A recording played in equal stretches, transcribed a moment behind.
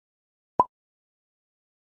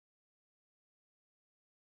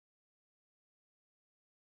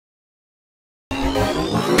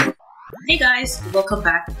Hey guys, welcome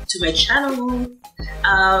back to my channel.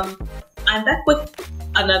 I'm back with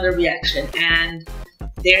another reaction, and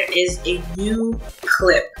there is a new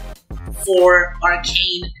clip for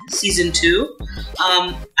Arcane Season 2.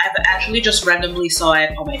 I've actually just randomly saw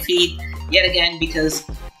it on my feed yet again because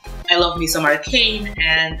I love me some Arcane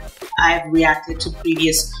and I've reacted to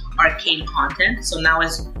previous Arcane content. So now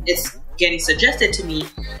as it's getting suggested to me,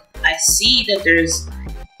 I see that there's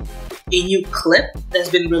a new clip that's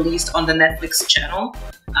been released on the Netflix channel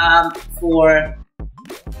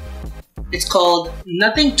it's called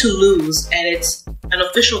Nothing to Lose, and it's an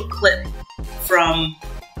official clip from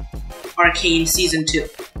Arcane Season 2.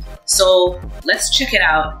 So let's check it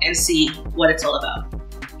out and see what it's all about.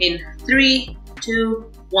 In 3,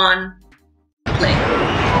 2, 1, play.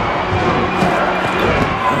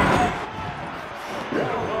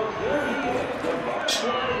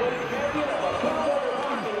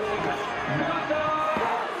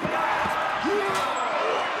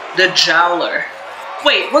 The Jowler.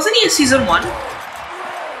 Wait, wasn't he in Season 1?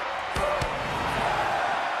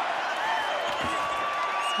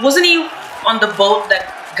 Wasn't he on the boat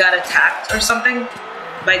that got attacked or something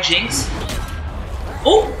by Jinx?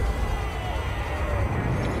 Oh!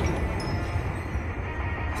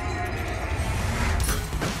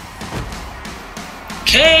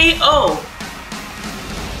 KO!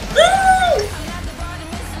 Woo!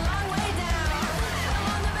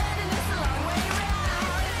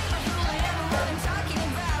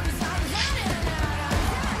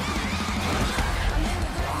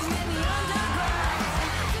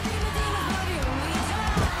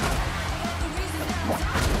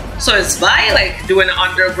 So is Vi like doing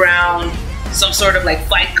underground, some sort of like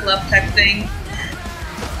fight club type thing?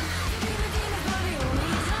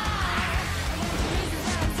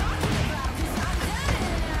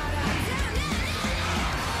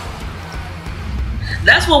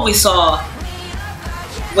 That's what we saw.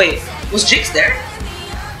 Wait, was Jinx there?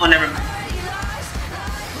 Oh, never mind.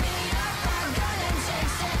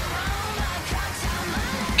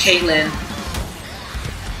 Caitlyn.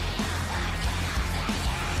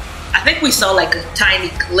 I think we saw like a tiny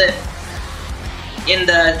clip in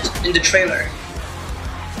the trailer.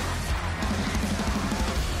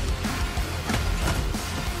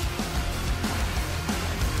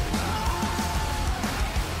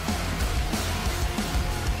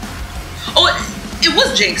 Oh, it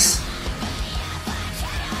was Jinx.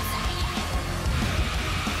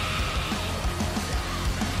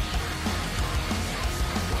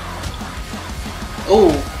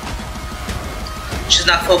 Oh. She's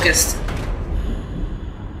not focused.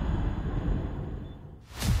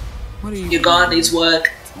 What are you Your god needs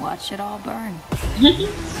work. Watch it all burn. The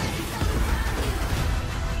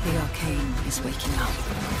Arcane is waking up.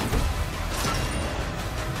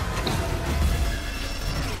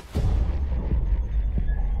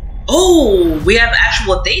 Oh, we have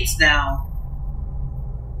actual dates now.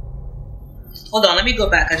 Hold on, let me go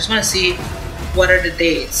back. I just want to see what are the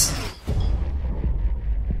dates.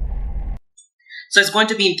 So it's going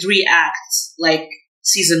to be in 3 acts, like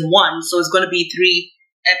Season 1. So it's going to be 3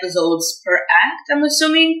 episodes per act, I'm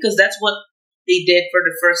assuming, because that's what they did for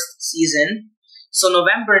the first season. So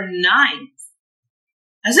November 9th.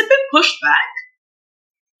 Has it been pushed back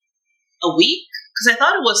a week? Because I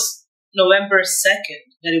thought it was November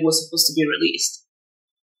 2nd that it was supposed to be released.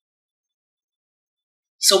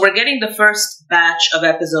 So we're getting the first batch of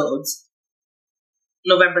episodes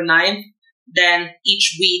November 9th. Then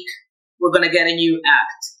each week we're gonna get a new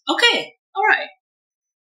act. Okay, alright.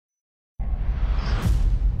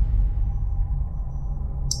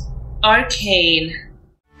 Arcane.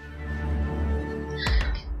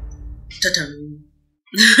 Ta-dum.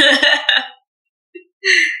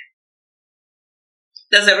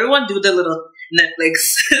 Does everyone do the little Netflix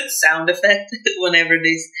sound effect whenever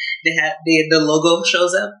the logo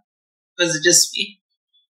shows up? Or is it just me?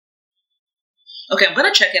 Okay, I'm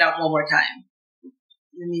gonna check it out one more time.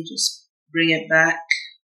 Let me just bring it back.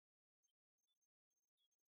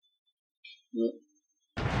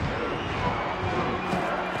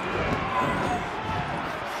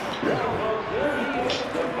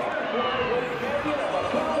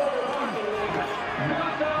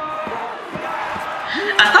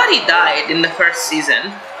 I thought he died in the first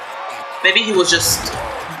season. Maybe he was just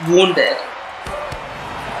wounded.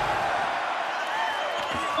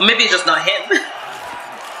 Or maybe it's just not him.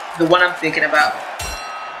 The one I'm thinking about.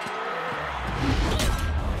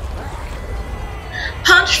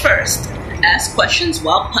 Punch first. Ask questions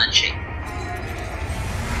while punching.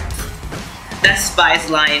 That's Vi's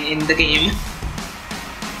line in the game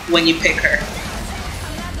when you pick her.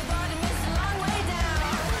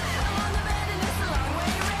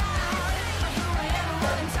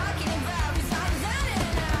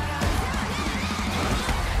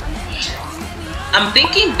 I'm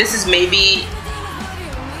thinking this is maybe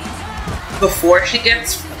before she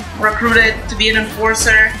gets recruited to be an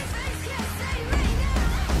enforcer.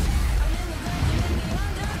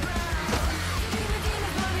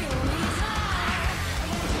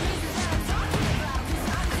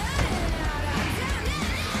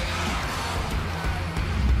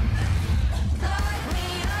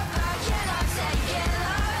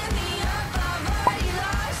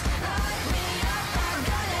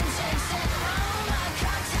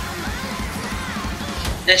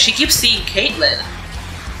 And she keeps seeing Caitlyn.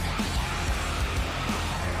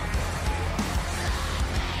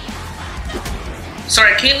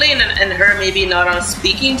 Sorry, Caitlyn and her maybe not on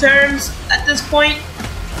speaking terms at this point.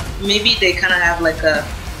 Maybe they kind of have like a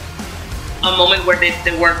moment where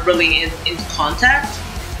they weren't really in contact.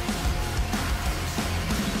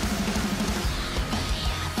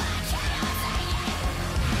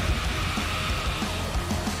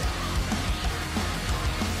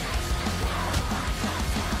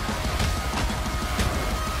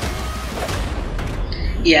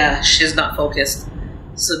 Yeah, she's not focused.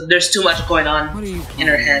 So there's too much going on in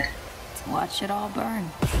her head. Watch it all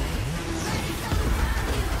burn.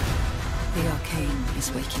 The Arcane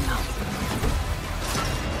is waking up.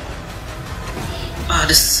 Oh,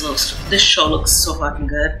 this show looks so fucking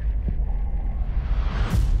good.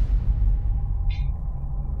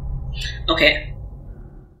 Okay.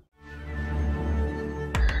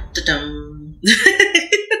 Ta-dum.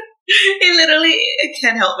 I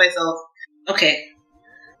can't help myself. Okay.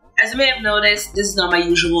 As you may have noticed, this is not my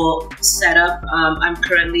usual setup. I'm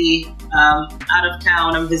currently out of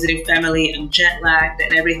town. I'm visiting family. I'm jet lagged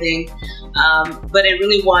and everything. But I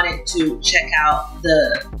really wanted to check out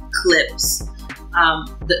the clips.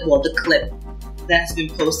 The clip that's been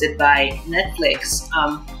posted by Netflix.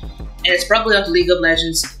 And it's probably on the League of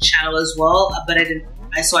Legends channel as well. But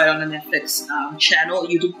I saw it on the Netflix channel,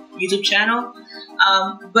 YouTube channel.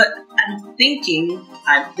 But I'm thinking,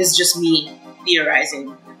 this is just me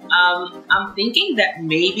theorizing. I'm thinking that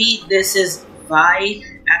maybe this is Vi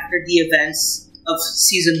after the events of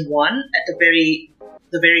season 1, at the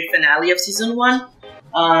very finale of season 1,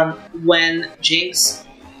 when Jinx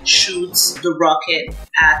shoots the rocket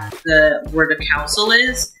at where the council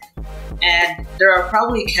is, and there are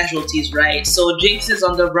probably casualties, right? So Jinx is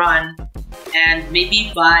on the run, and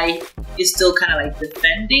maybe Vi is still kind of like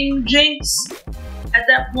defending Jinx at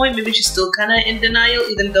that point. Maybe she's still kind of in denial,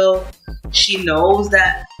 even though she knows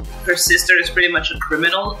that her sister is pretty much a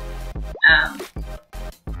criminal.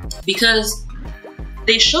 Because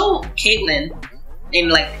they show Caitlyn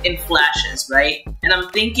in flashes, right? And I'm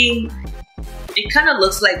thinking it kind of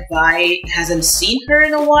looks like Vi hasn't seen her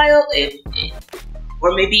in a while,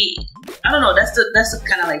 or maybe, I don't know. That's the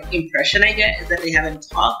kind of like impression I get, is that they haven't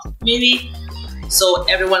talked, maybe. So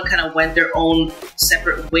everyone kind of went their own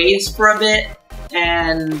separate ways for a bit.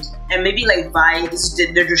 And maybe like Vi,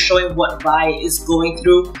 they're just showing what Vi is going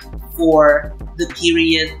through for the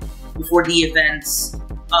period before the events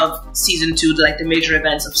of season 2, like the major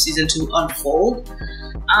events of season 2 unfold,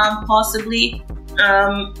 possibly,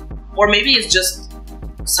 or maybe it's just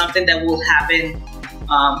something that will happen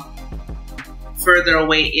further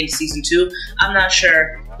away in season 2. I'm not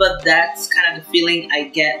sure, but that's kind of the feeling I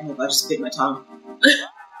get. Oh my god, I just bit my tongue.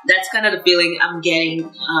 That's kind of the feeling I'm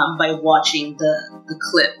getting by watching the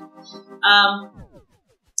clip.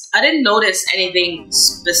 I didn't notice anything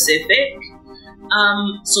specific.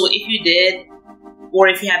 So if you did, or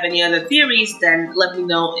if you have any other theories, then let me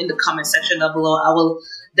know in the comment section down below. I will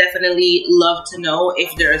definitely love to know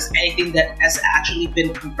if there's anything that has actually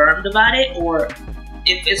been confirmed about it, or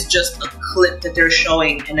if it's just a clip that they're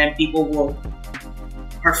showing and then people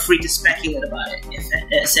are free to speculate about it,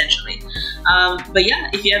 essentially. But yeah,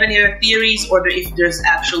 if you have any other theories, or if there's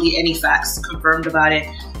actually any facts confirmed about it,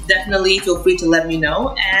 definitely feel free to let me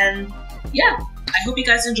know. And yeah, I hope you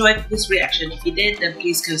guys enjoyed this reaction. If you did, then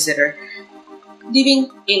please consider leaving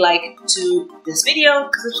a like to this video,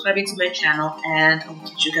 subscribing to my channel, and I will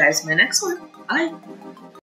catch you guys in my next one. Bye!